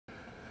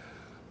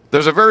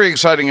There's a very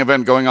exciting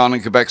event going on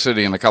in Quebec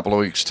City in a couple of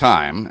weeks'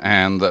 time,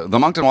 and the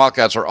Moncton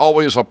Wildcats are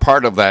always a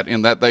part of that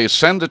in that they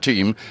send a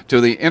team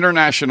to the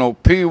International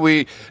Pee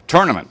Wee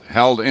Tournament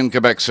held in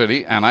Quebec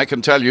City, and I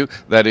can tell you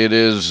that it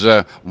is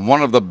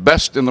one of the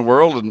best in the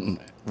world and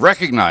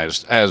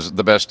recognized as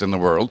the best in the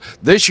world.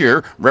 This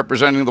year,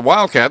 representing the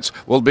Wildcats,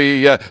 will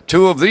be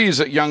two of these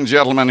young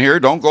gentlemen here.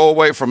 Don't go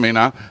away from me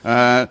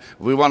now.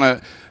 We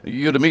want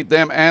you to meet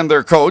them and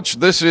their coach.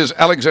 This is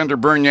Alexander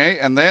Bernier,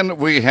 and then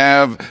we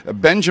have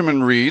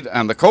Benjamin Reed,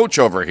 and the coach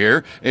over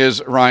here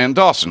is Ryan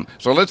Dawson.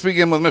 So let's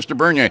begin with Mr.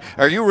 Bernier.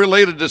 Are you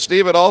related to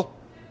Steve at all?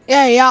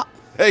 Yeah.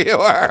 Hey, you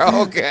are?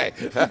 Okay.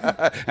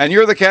 And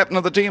you're the captain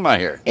of the team, I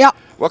hear? Yeah.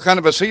 What kind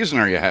of a season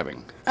are you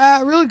having?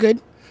 Really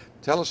good.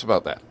 Tell us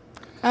about that.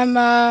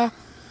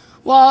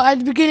 Well, at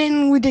the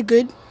beginning we did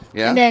good.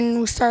 Yeah. And then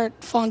we started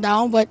falling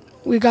down, but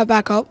we got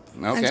back up.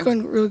 Okay. And it's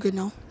going really good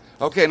now.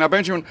 Okay, now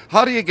Benjamin,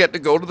 how do you get to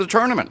go to the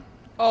tournament?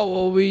 Oh,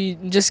 well, we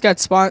just had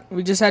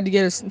to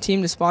get a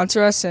team to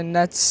sponsor us, and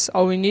that's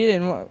all we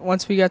needed. And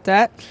once we got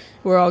that,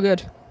 we're all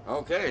good.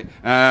 Okay.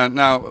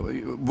 Now,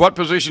 what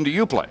position do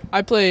you play?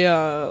 I play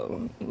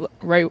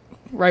right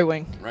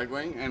wing. Right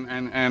wing,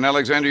 and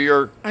Alexander,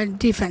 you're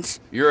Defense.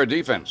 You're a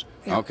defense.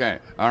 Yeah. Okay.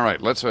 All right.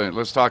 Let's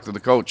talk to the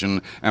coach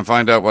and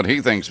find out what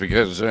he thinks,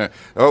 because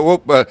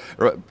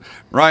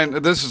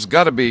Ryan, this has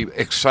got to be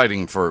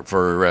exciting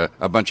for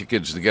a bunch of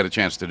kids to get a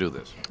chance to do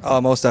this. Oh,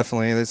 most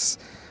definitely. It's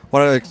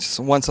just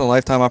once in a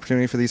lifetime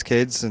opportunity for these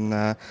kids, and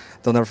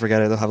they'll never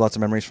forget it. They'll have lots of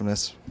memories from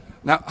this.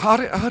 Now, how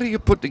do you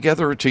put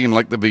together a team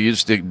like the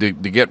Vees to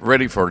get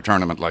ready for a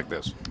tournament like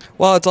this?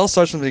 Well, it all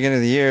starts from the beginning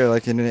of the year.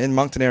 Like in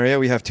Moncton area,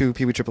 we have two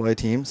Pee Wee AAA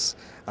teams.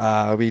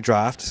 We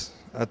draft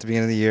at the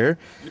beginning of the year.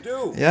 You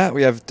do? Yeah,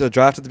 we have the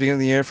draft at the beginning of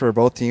the year for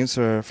both teams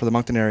for the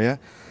Moncton area.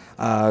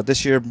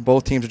 This year,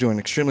 both teams are doing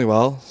extremely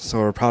well, so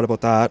we're proud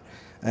about that.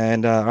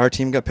 And our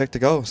team got picked to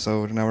go,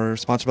 so now we're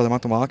sponsored by the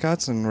Moncton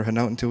Wildcats, and we're heading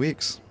out in 2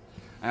 weeks.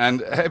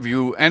 And have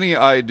you any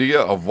idea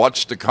of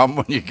what's to come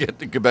when you get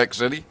to Quebec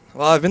City?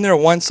 Well, I've been there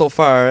once so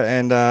far,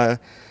 and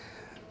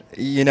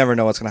you never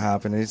know what's going to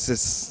happen.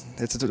 It's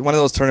one of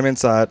those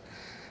tournaments that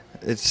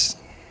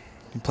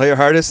you play your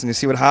hardest and you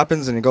see what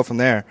happens and you go from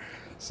there.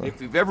 So.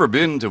 If you've ever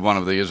been to one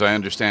of these, I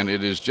understand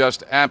it is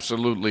just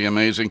absolutely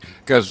amazing,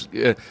 because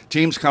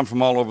teams come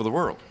from all over the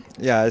world.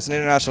 Yeah, it's an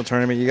international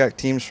tournament. You got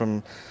teams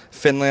from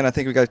Finland. I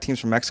think we got teams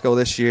from Mexico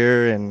this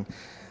year, and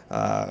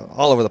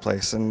all over the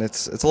place. And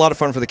it's a lot of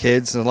fun for the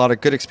kids and a lot of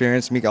good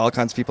experience. Meet all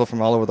kinds of people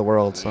from all over the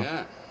world. So.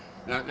 Yeah.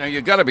 Now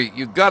you got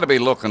to be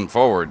looking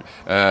forward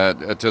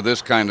to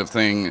this kind of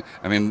thing.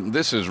 I mean,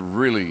 this is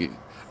really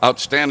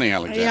outstanding,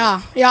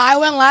 Alexander. Yeah. I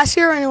went last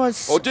year and it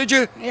was. Oh, did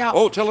you? Yeah.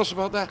 Oh, tell us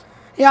about that.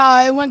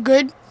 Yeah, it went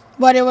good,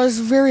 but it was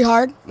very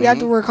hard. We had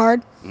to work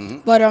hard.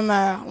 But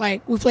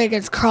we played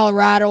against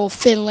Colorado,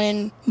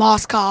 Finland,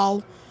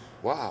 Moscow.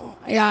 Wow.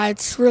 Yeah,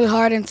 it's really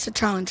hard and it's a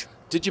challenge.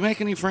 Did you make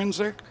any friends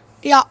there?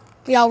 Yeah,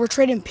 we're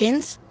trading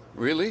pins.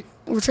 Really?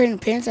 We're trading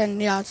pins,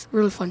 and yeah, it's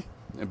really fun.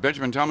 And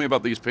Benjamin, tell me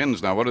about these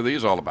pins now. What are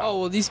these all about?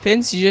 Oh, well, these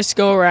pins, you just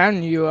go around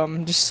and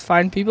you just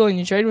find people and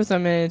you trade with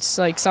them, and it's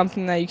like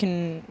something that you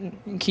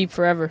can keep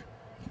forever.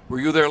 Were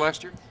you there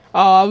last year?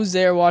 Oh, I was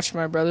there watching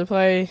my brother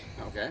play.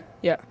 Okay.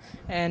 Yeah,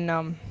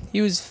 and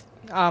he was.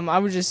 I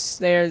was just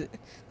there.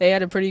 They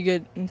had a pretty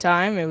good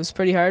time. It was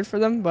pretty hard for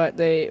them, but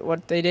they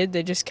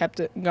just kept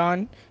it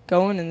going,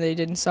 and they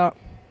didn't stop.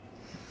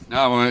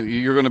 Now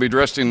you're going to be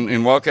dressed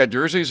in Wildcat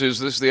jerseys. Is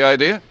this the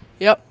idea?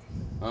 Yep.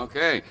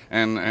 Okay.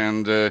 And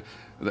are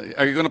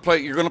you going to play?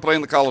 You're going to play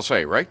in the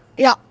Coliseum, right?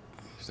 Yeah.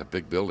 It's a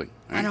big building.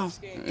 Right? I know.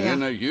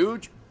 Isn't it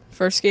huge?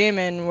 First game,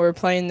 and we're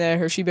playing the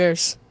Hershey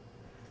Bears.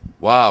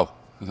 Wow.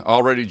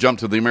 Already jumped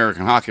to the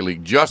American Hockey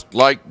League just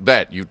like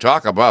that. You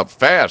talk about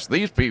fast.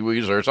 These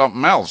Pee-wees are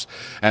something else.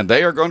 And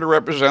they are going to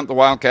represent the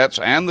Wildcats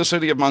and the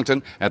city of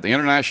Moncton at the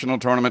international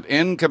tournament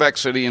in Quebec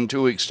City in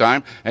 2 weeks'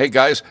 time. Hey,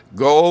 guys,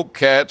 go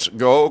Cats,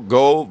 go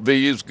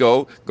Vees,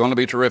 go. Going to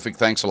be terrific.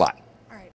 Thanks a lot.